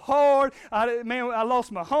 Life's so hard. I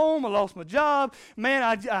lost my home. I lost my job. Man,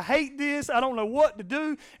 I hate this. I don't know what to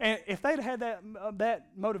do. And if they'd had that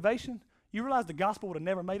motivation, you realize the gospel would have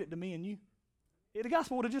never made it to me and you. The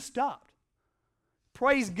gospel would have just stopped.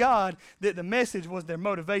 Praise God that the message was their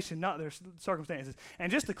motivation, not their circumstances.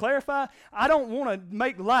 And just to clarify, I don't want to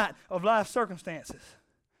make light of life circumstances.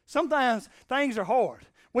 Sometimes things are hard.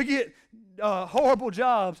 We get horrible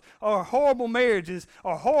jobs or horrible marriages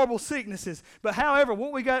or horrible sicknesses. But however,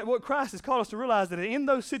 what Christ has called us to realize that in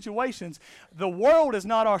those situations, the world is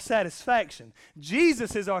not our satisfaction.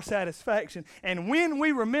 Jesus is our satisfaction. And when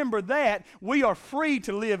we remember that, we are free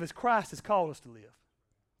to live as Christ has called us to live.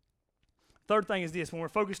 Third thing is this: when we're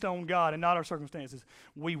focused on God and not our circumstances,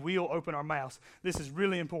 we will open our mouths. This is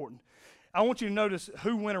really important. I want you to notice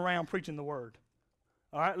who went around preaching the word.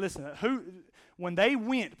 All right, listen. When they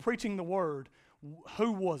went preaching the word,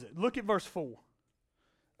 who was it? Look at verse 4.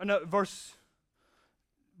 No, verse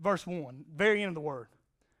 1. Very end of the word.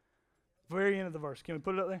 Very end of the verse. Can we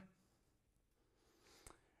put it up there?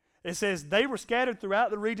 It says, they were scattered throughout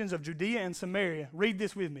the regions of Judea and Samaria. Read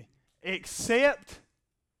this with me. Except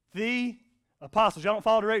the apostles. Y'all don't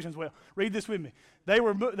follow directions well. Read this with me. They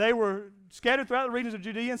were scattered throughout the regions of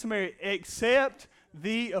Judea and Samaria, except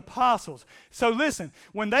the apostles. So listen,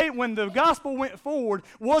 when the gospel went forward,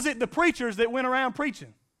 was it the preachers that went around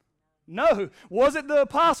preaching? No. Was it the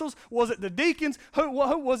apostles? Was it the deacons? Who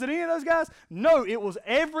was it any of those guys? No, it was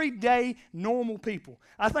everyday normal people.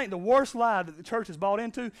 I think the worst lie that the church has bought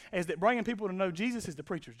into is that bringing people to know Jesus is the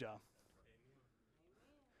preacher's job.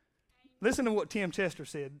 Listen to what Tim Chester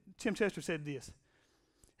said. Tim Chester said this.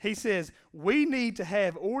 He says, we need to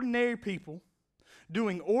have ordinary people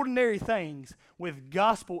doing ordinary things with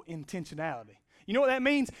gospel intentionality. You know what that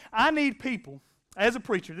means? I need people, as a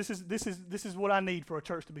preacher, this is what I need for a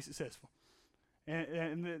church to be successful.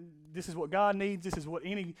 And this is what God needs. This is what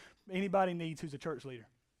anybody needs who's a church leader.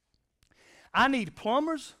 I need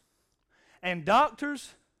plumbers and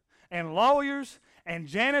doctors and lawyers and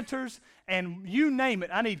janitors and you name it.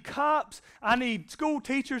 I need cops. I need school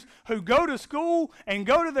teachers who go to school and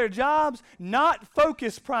go to their jobs, not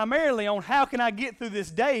focused primarily on how can I get through this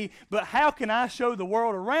day, but how can I show the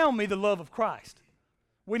world around me the love of Christ.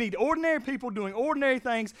 We need ordinary people doing ordinary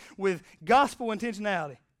things with gospel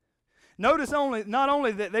intentionality. Notice not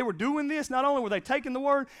only that they were doing this, not only were they taking the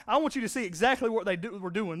word, I want you to see exactly what they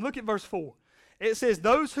were doing. Look at verse 4. It says,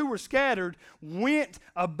 those who were scattered went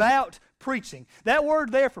about preaching. That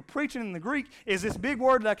word there for preaching in the Greek is this big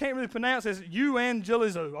word that I can't really pronounce as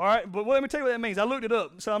euangelizo, all right? But let me tell you what that means. I looked it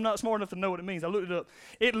up, so I'm not smart enough to know what it means. I looked it up.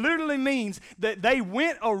 It literally means that they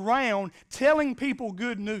went around telling people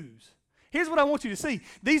good news. Here's what I want you to see.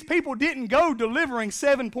 These people didn't go delivering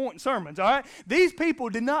 7-point sermons, all right? These people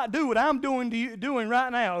did not do what I'm doing right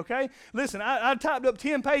now, okay? Listen, I typed up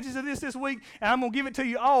 10 pages of this week, and I'm going to give it to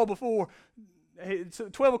you all before it's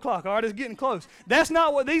 12 o'clock, all right? It's getting close. That's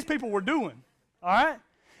not what these people were doing, all right?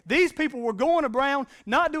 These people were going around,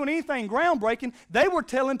 not doing anything groundbreaking. They were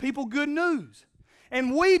telling people good news.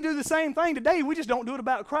 And we do the same thing today. We just don't do it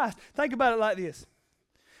about Christ. Think about it like this.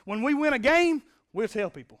 When we win a game, we'll tell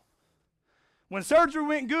people. When surgery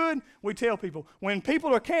went good, we tell people. When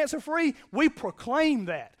people are cancer-free, we proclaim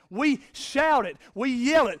that. We shout it. We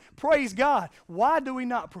yell it. Praise God. Why do we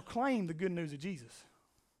not proclaim the good news of Jesus?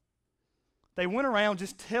 They went around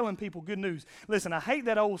just telling people good news. Listen, I hate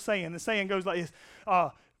that old saying. The saying goes like this,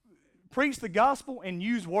 preach the gospel and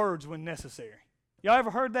use words when necessary. Y'all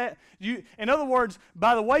ever heard that? In other words,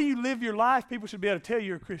 by the way you live your life, people should be able to tell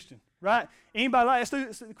you're a Christian, right? Anybody like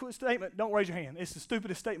that statement? Don't raise your hand. It's the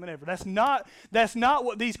stupidest statement ever. That's not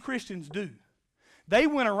what these Christians do. They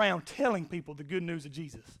went around telling people the good news of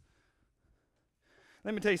Jesus.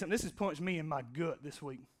 Let me tell you something. This has punched me in my gut this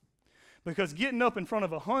week. Because getting up in front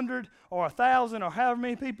of 100 or 1,000 or however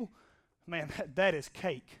many people, man, that is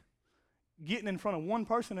cake. Getting in front of one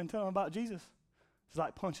person and telling them about Jesus is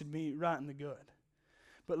like punching me right in the gut.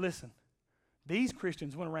 But listen, these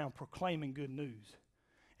Christians went around proclaiming good news.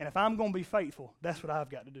 And if I'm going to be faithful, that's what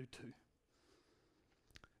I've got to do too.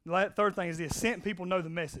 The third thing is this: sent people know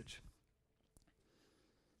the message.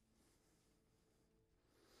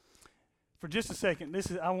 For just a second,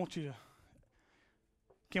 I want you to,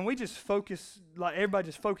 can we just focus, like everybody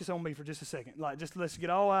just focus on me for just a second. Like just let's get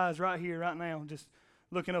all eyes right here, right now, just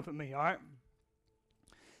looking up at me, all right?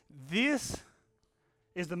 This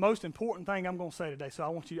is the most important thing I'm going to say today, so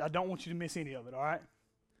I don't want you to miss any of it, all right?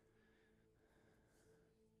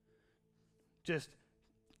 Just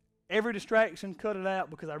every distraction, cut it out,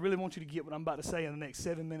 because I really want you to get what I'm about to say in the next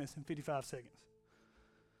 7 minutes and 55 seconds.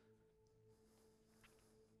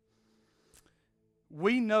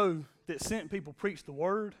 We know that sent people preach the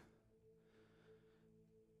word,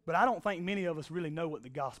 but I don't think many of us really know what the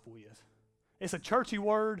gospel is. It's a churchy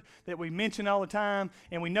word that we mention all the time,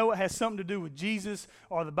 and we know it has something to do with Jesus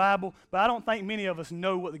or the Bible, but I don't think many of us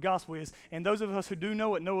know what the gospel is. And those of us who do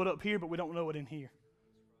know it up here, but we don't know it in here.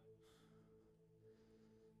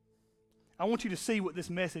 I want you to see what this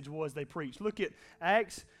message was they preached. Look at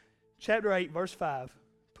Acts chapter 8, verse 5.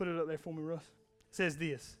 Put it up there for me, Russ. It says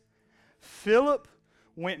this: Philip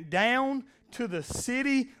went down to the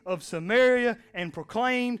city of Samaria and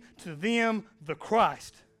proclaimed to them the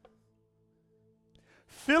Christ.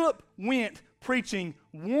 Philip went preaching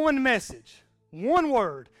one message, one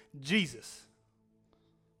word: Jesus.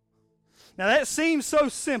 Now that seems so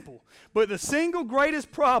simple, but the single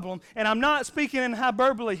greatest problem, and I'm not speaking in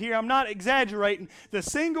hyperbole here, I'm not exaggerating, the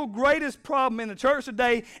single greatest problem in the church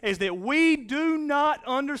today is that we do not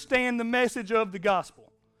understand the message of the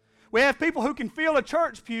gospel. We have people who can fill a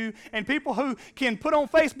church pew and people who can put on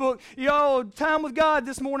Facebook, time with God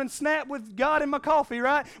this morning, snap with God in my coffee,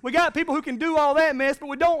 right? We got people who can do all that mess, but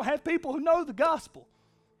we don't have people who know the gospel.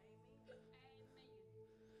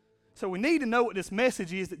 So we need to know what this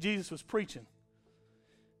message is that Jesus was preaching.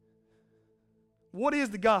 What is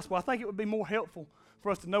the gospel? I think it would be more helpful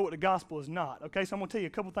for us to know what the gospel is not. Okay, so I'm going to tell you a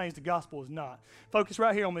couple things the gospel is not. Focus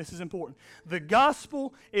right here on this. This is important. The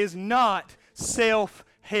gospel is not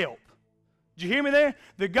self-help. Did you hear me there?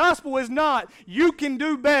 The gospel is not, you can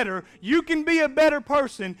do better, you can be a better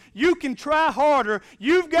person, you can try harder,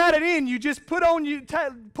 you've got it in you, just pull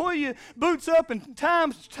your boots up and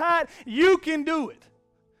time's tight, you can do it.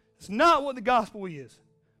 It's not what the gospel is.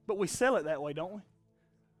 But we sell it that way, don't we?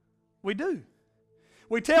 We do.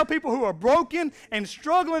 We tell people who are broken and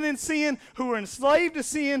struggling in sin, who are enslaved to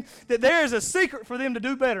sin, that there is a secret for them to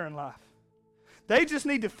do better in life. They just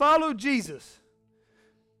need to follow Jesus.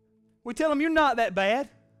 We tell them, you're not that bad.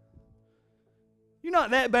 You're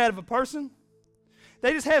not that bad of a person.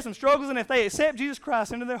 They just have some struggles, and if they accept Jesus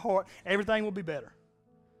Christ into their heart, everything will be better.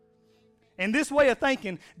 In this way of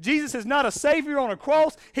thinking, Jesus is not a savior on a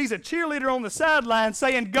cross. He's a cheerleader on the sideline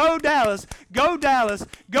saying, go Dallas, go Dallas,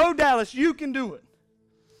 go Dallas, you can do it.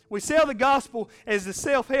 We sell the gospel as the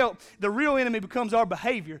self-help. The real enemy becomes our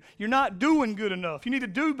behavior. You're not doing good enough. You need to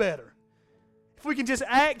do better. If we can just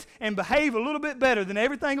act and behave a little bit better, then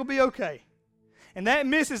everything will be okay. And that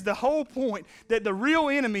misses the whole point that the real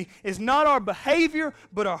enemy is not our behavior,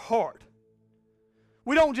 but our heart.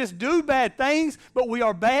 We don't just do bad things, but we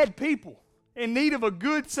are bad people in need of a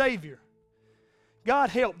good Savior.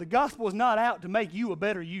 God help, the gospel is not out to make you a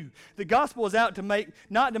better you. The gospel is out to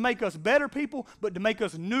not to make us better people, but to make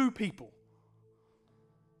us new people.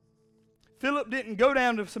 Philip didn't go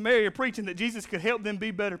down to Samaria preaching that Jesus could help them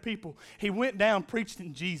be better people. He went down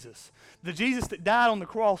preaching Jesus. The Jesus that died on the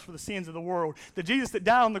cross for the sins of the world. The Jesus that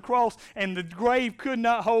died on the cross and the grave could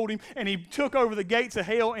not hold him, and he took over the gates of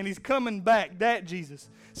hell, and he's coming back. That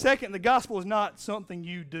Jesus. Second, the gospel is not something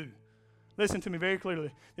you do. Listen to me very clearly.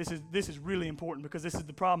 This is really important, because this is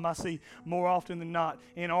the problem I see more often than not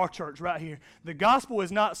in our church right here. The gospel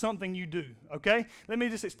is not something you do, okay? Let me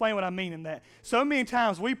just explain what I mean in that. So many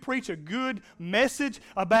times we preach a good message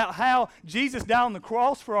about how Jesus died on the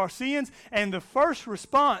cross for our sins, and the first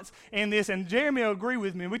response in this, and Jeremy will agree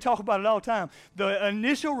with me, and we talk about it all the time, the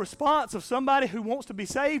initial response of somebody who wants to be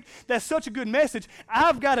saved, that's such a good message,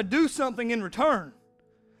 I've got to do something in return.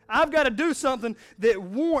 I've got to do something that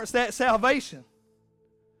warrants that salvation.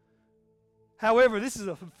 However, this is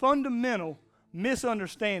a fundamental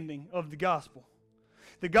misunderstanding of the gospel.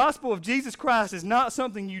 The gospel of Jesus Christ is not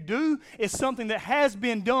something you do, it's something that has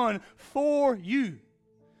been done for you.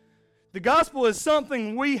 The gospel is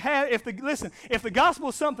something we have. If the gospel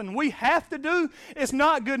is something we have to do, it's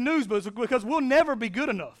not good news, because we'll never be good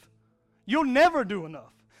enough. You'll never do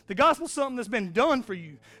enough. The gospel is something that's been done for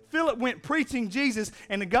you. Philip went preaching Jesus,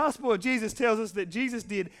 and the gospel of Jesus tells us that Jesus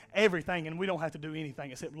did everything, and we don't have to do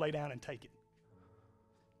anything except lay down and take it.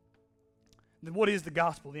 Then what is the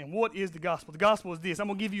gospel then? What is the gospel? The gospel is this. I'm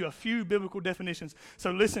going to give you a few biblical definitions,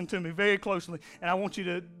 so listen to me very closely, and I want you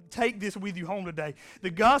to take this with you home today.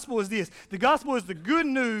 The gospel is this. The gospel is the good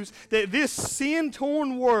news that this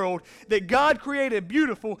sin-torn world that God created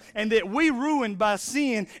beautiful and that we ruined by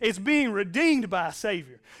sin is being redeemed by a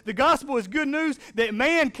Savior. The gospel is good news that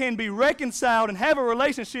man can be reconciled and have a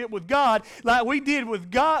relationship with God like we did in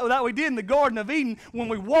the Garden of Eden when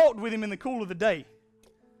we walked with Him in the cool of the day.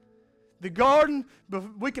 The garden,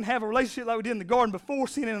 we can have a relationship like we did in the garden before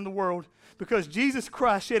sin entered the world, because Jesus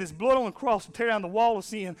Christ shed His blood on the cross to tear down the wall of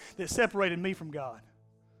sin that separated me from God.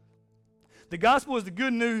 The gospel is the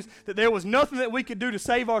good news that there was nothing that we could do to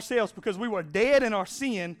save ourselves because we were dead in our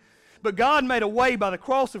sin, but God made a way by the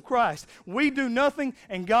cross of Christ. We do nothing,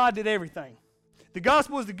 and God did everything. The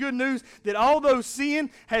gospel is the good news that although sin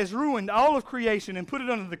has ruined all of creation and put it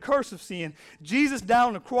under the curse of sin, Jesus died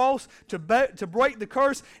on the cross to break the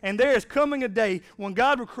curse, and there is coming a day when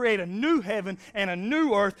God will create a new heaven and a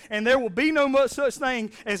new earth, and there will be no much such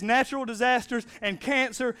thing as natural disasters and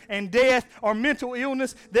cancer and death or mental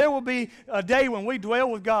illness. There will be a day when we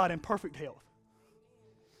dwell with God in perfect health.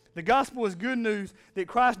 The gospel is good news that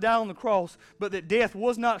Christ died on the cross, but that death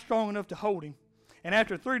was not strong enough to hold Him. And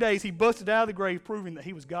after 3 days, He busted out of the grave, proving that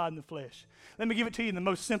He was God in the flesh. Let me give it to you in the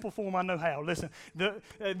most simple form I know how. Listen,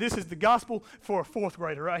 this is the gospel for a fourth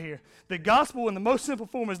grader right here. The gospel in the most simple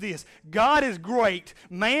form is this. God is great.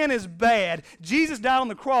 Man is bad. Jesus died on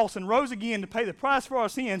the cross and rose again to pay the price for our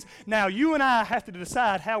sins. Now you and I have to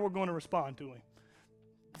decide how we're going to respond to Him.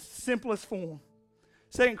 Simplest form.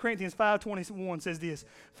 2 Corinthians 5:21 says this,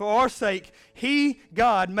 for our sake, He,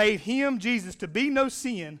 God, made Him, Jesus, to be no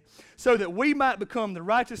sin, so that we might become the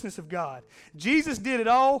righteousness of God. Jesus did it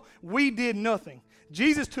all, we did nothing.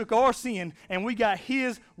 Jesus took our sin, and we got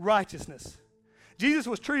His righteousness. Jesus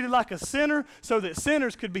was treated like a sinner so that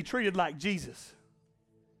sinners could be treated like Jesus.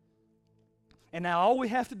 And now all we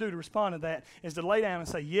have to do to respond to that is to lay down and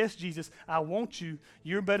say, yes, Jesus, I want you.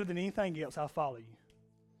 You're better than anything else. I'll follow you.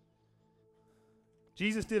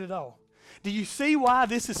 Jesus did it all. Do you see why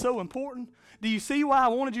this is so important? Do you see why I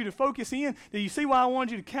wanted you to focus in? Do you see why I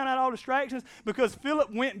wanted you to count out all distractions? Because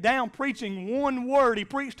Philip went down preaching one word. He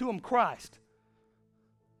preached to them Christ.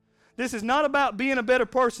 This is not about being a better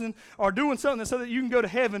person or doing something so that you can go to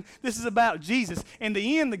heaven. This is about Jesus. In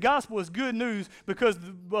the end, the gospel is good news because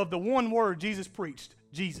of the one word Jesus preached,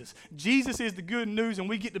 Jesus. Jesus is the good news, and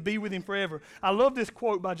we get to be with him forever. I love this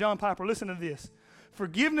quote by John Piper. Listen to this.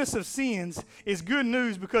 Forgiveness of sins is good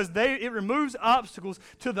news because it removes obstacles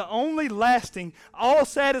to the only lasting,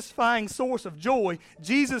 all-satisfying source of joy,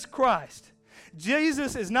 Jesus Christ.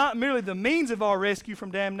 Jesus is not merely the means of our rescue from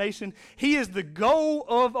damnation. He is the goal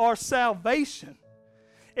of our salvation.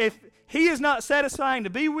 If he is not satisfying to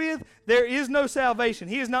be with, there is no salvation.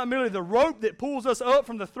 He is not merely the rope that pulls us up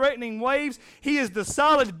from the threatening waves. He is the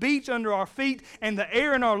solid beach under our feet and the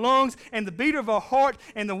air in our lungs and the beat of our heart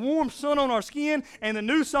and the warm sun on our skin and the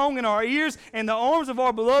new song in our ears and the arms of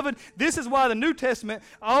our beloved. This is why the New Testament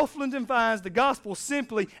often defines the gospel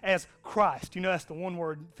simply as Christ. You know, that's the one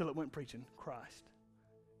word Philip went preaching, Christ.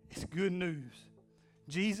 It's good news.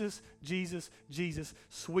 Jesus, Jesus, Jesus,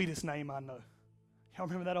 sweetest name I know. Y'all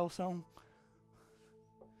remember that old song?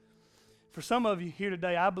 For some of you here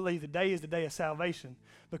today, I believe the day is the day of salvation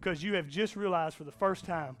because you have just realized for the first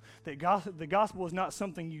time that the gospel is not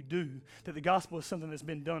something you do, that the gospel is something that's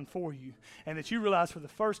been done for you, and that you realize for the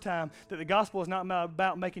first time that the gospel is not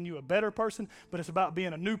about making you a better person, but it's about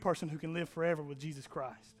being a new person who can live forever with Jesus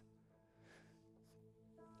Christ.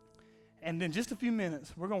 And in just a few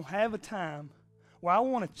minutes, we're going to have a time where I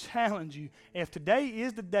want to challenge you, if today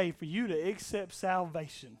is the day for you to accept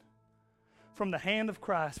salvation from the hand of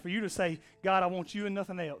Christ, for you to say, God, I want you and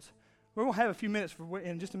nothing else. We're going to have a few minutes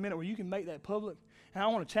in just a minute where you can make that public. And I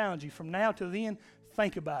want to challenge you from now till then,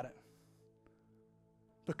 think about it.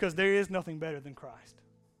 Because there is nothing better than Christ.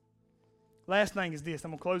 Last thing is this.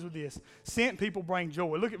 I'm going to close with this. Sent people bring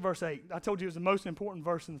joy. Look at verse 8. I told you it was the most important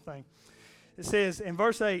verse in the thing. It says in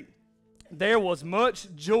verse 8, there was much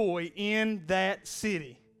joy in that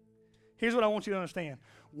city. Here's what I want you to understand.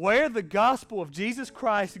 Where the gospel of Jesus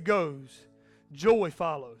Christ goes, joy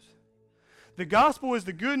follows. The gospel is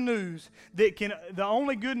the good news the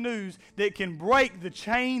only good news that can break the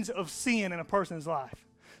chains of sin in a person's life.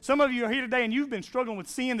 Some of you are here today and you've been struggling with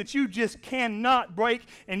sin that you just cannot break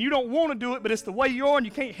and you don't want to do it, but it's the way you are and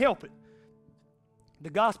you can't help it. The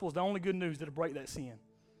gospel is the only good news that'll break that sin.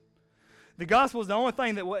 The gospel is the only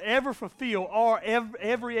thing that will ever fulfill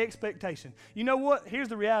every expectation. You know what? Here's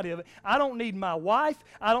the reality of it. I don't need my wife.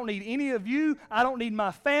 I don't need any of you. I don't need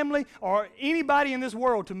my family or anybody in this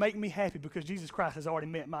world to make me happy because Jesus Christ has already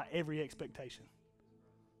met my every expectation.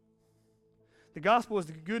 The gospel is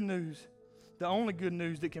the good news, the only good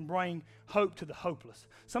news that can bring hope to the hopeless.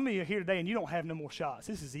 Some of you are here today and you don't have no more shots.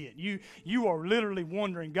 This is it. You are literally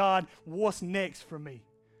wondering, God, what's next for me?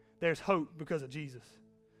 There's hope because of Jesus.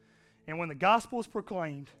 And when the gospel is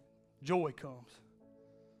proclaimed, joy comes.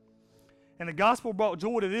 And the gospel brought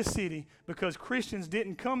joy to this city because Christians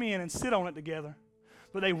didn't come in and sit on it together,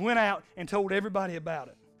 but they went out and told everybody about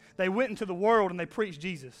it. They went into the world and they preached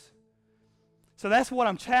Jesus. So that's what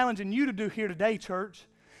I'm challenging you to do here today, church.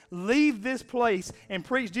 Leave this place and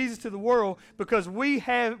preach Jesus to the world because we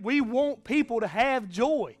want people to have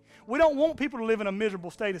joy. We don't want people to live in a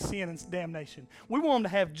miserable state of sin and damnation. We want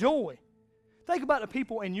them to have joy. Think about the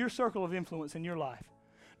people in your circle of influence in your life.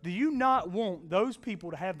 Do you not want those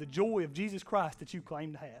people to have the joy of Jesus Christ that you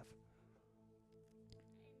claim to have?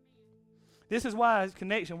 This is why, as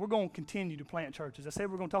Connection, we're going to continue to plant churches. I said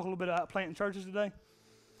we're going to talk a little bit about planting churches today.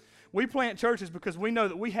 We plant churches because we know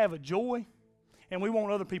that we have a joy, and we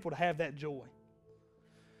want other people to have that joy.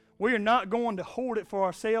 We are not going to hoard it for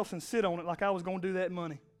ourselves and sit on it like I was going to do that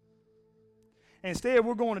money. Instead,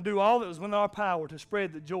 we're going to do all that was within our power to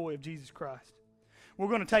spread the joy of Jesus Christ. We're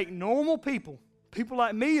going to take normal people, people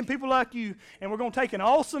like me and people like you, and we're going to take an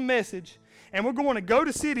awesome message, and we're going to go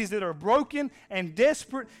to cities that are broken and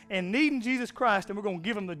desperate and needing Jesus Christ, and we're going to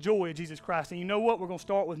give them the joy of Jesus Christ. And you know what? We're going to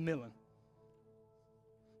start with Millen.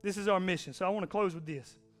 This is our mission. So I want to close with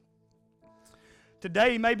this.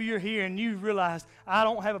 Today, maybe you're here and you realize, I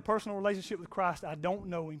don't have a personal relationship with Christ. I don't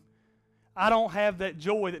know Him. I don't have that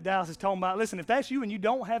joy that Dallas is talking about. Listen, if that's you and you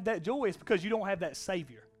don't have that joy, it's because you don't have that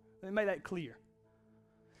Savior. Let me make that clear.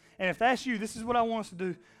 And if that's you, this is what I want us to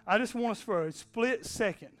do. I just want us for a split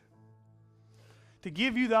second to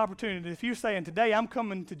give you the opportunity. If you're saying, today I'm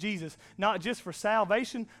coming to Jesus, not just for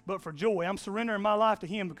salvation, but for joy. I'm surrendering my life to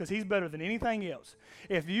Him because He's better than anything else.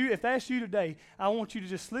 If that's you today, I want you to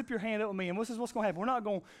just slip your hand up with me. And this is what's going to happen.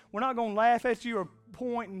 We're not going to laugh at you or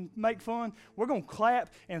point and make fun. We're going to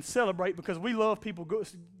clap and celebrate because we love people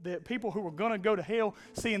who are going to go to hell,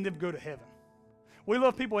 seeing them go to heaven. We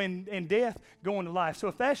love people in death going to life. So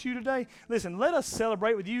if that's you today, listen, let us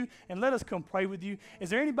celebrate with you and let us come pray with you.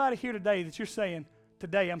 Is there anybody here today that you're saying,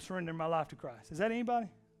 today I'm surrendering my life to Christ? Is that anybody?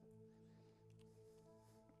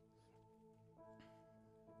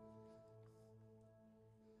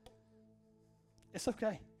 It's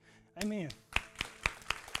okay. Amen.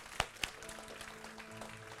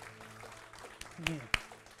 Amen.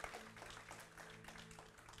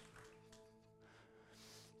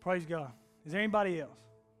 Praise God. Is there anybody else?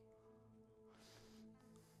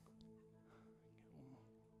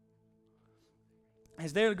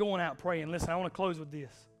 As they're going out praying, listen, I want to close with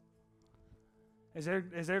this. As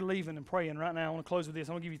they're leaving and praying right now, I want to close with this.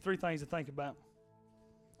 I want to give you 3 things to think about.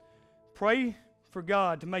 Pray for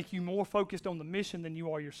God to make you more focused on the mission than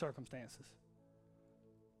you are your circumstances.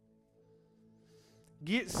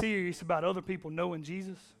 Get serious about other people knowing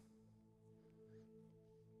Jesus.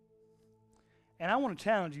 And I want to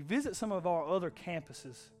challenge you, visit some of our other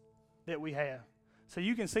campuses that we have, so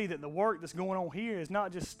you can see that the work that's going on here is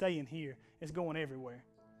not just staying here, it's going everywhere.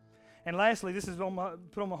 And lastly, this is put on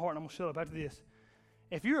my heart, and I'm going to shut up after this.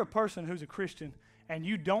 If you're a person who's a Christian and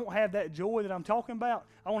you don't have that joy that I'm talking about,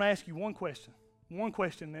 I want to ask you one question. One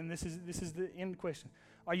question, and this is the end question.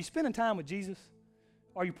 Are you spending time with Jesus?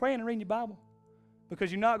 Are you praying and reading your Bible?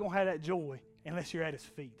 Because you're not going to have that joy unless you're at his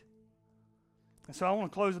feet. And so I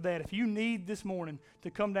want to close with that. If you need this morning to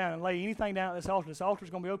come down and lay anything down at this altar is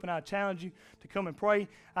going to be open. I challenge you to come and pray.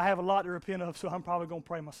 I have a lot to repent of, so I'm probably going to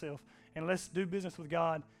pray myself. And let's do business with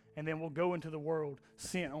God, and then we'll go into the world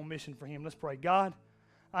sent on mission for him. Let's pray. God,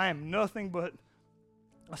 I am nothing but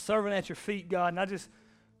a servant at your feet, God, and I just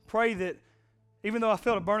pray that even though I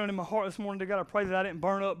felt a burning in my heart this morning, dear God, I pray that I didn't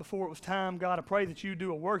burn up before it was time. God, I pray that you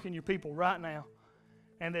do a work in your people right now,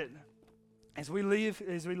 and that as we leave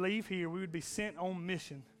here, we would be sent on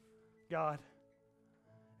mission, God,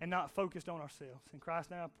 and not focused on ourselves. In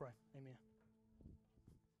Christ's name I pray. Amen.